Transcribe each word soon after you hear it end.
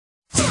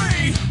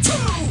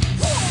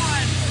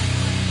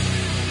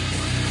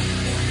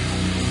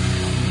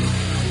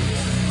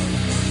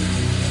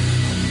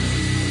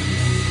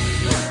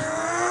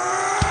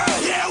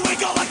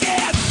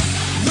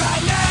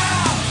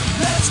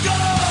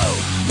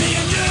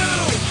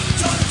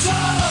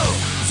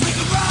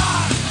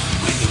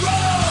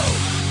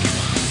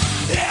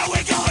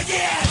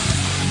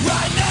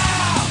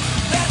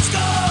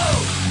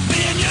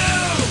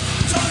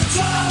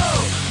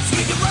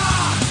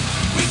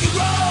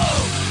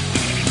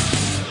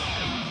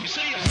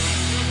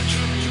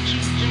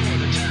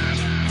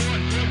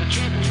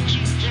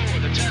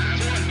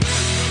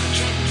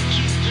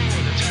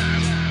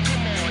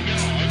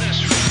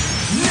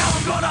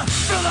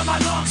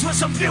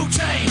some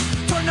butane,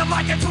 turn the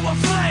mic into a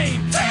flame.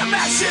 Damn,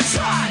 that shit's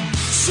hot.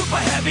 Super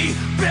heavy,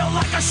 built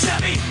like a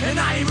Chevy, and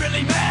I ain't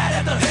really mad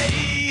at the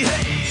hey.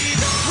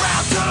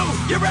 Round two,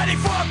 you ready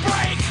for a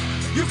break?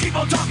 You keep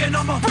on talking,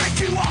 I'ma break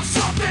you off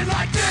something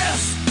like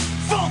this.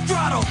 Full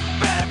throttle,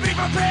 better be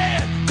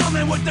prepared.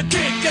 Coming with the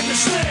kick and the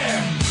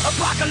snare.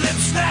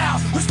 Apocalypse now,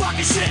 who's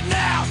talking shit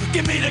now?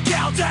 Give me the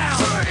countdown.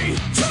 3,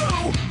 2,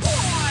 1.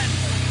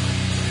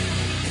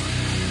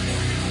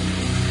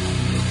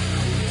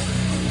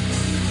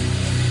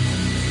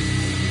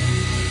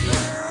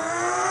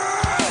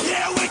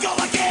 Here we go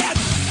again.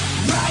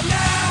 Right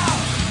now,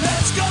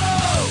 let's go.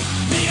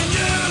 Me and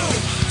you,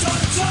 toe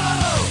to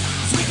toe.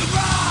 We can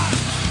rock,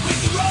 we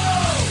can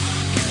roll.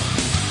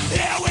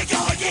 Here we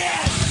go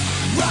again.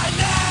 Right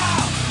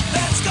now,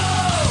 let's go.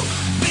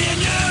 Me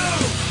and you,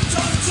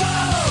 toe to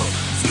toe.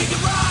 We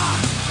can rock,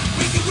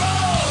 we can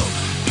roll.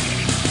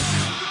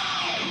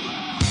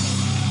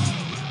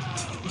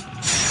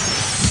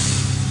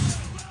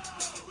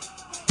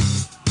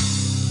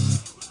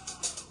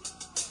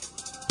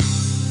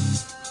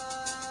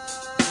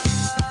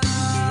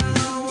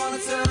 I wanna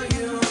tell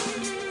you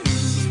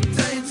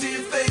to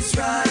your face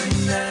right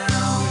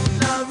now.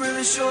 Not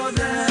really sure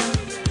now.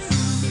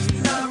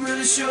 Not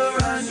really sure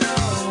I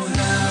know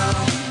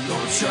how.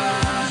 Gonna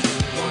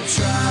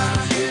try,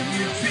 give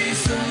you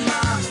peace of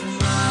my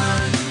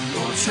mind.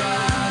 Gonna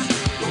try,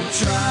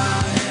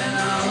 and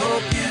I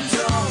hope you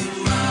don't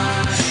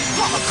mind.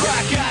 I'm a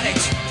crack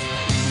addict.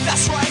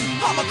 That's right,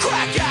 I'm a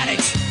crack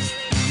addict.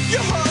 You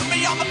heard me,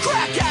 I'm a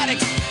crack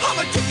addict. I'm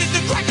addicted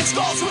to cracking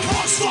skulls with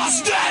one-star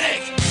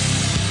static.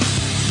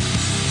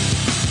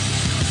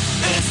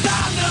 It's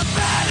time to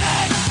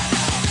panic.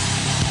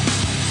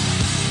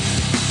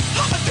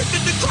 I'm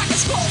addicted to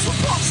cracking skulls with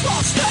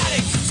one-star static.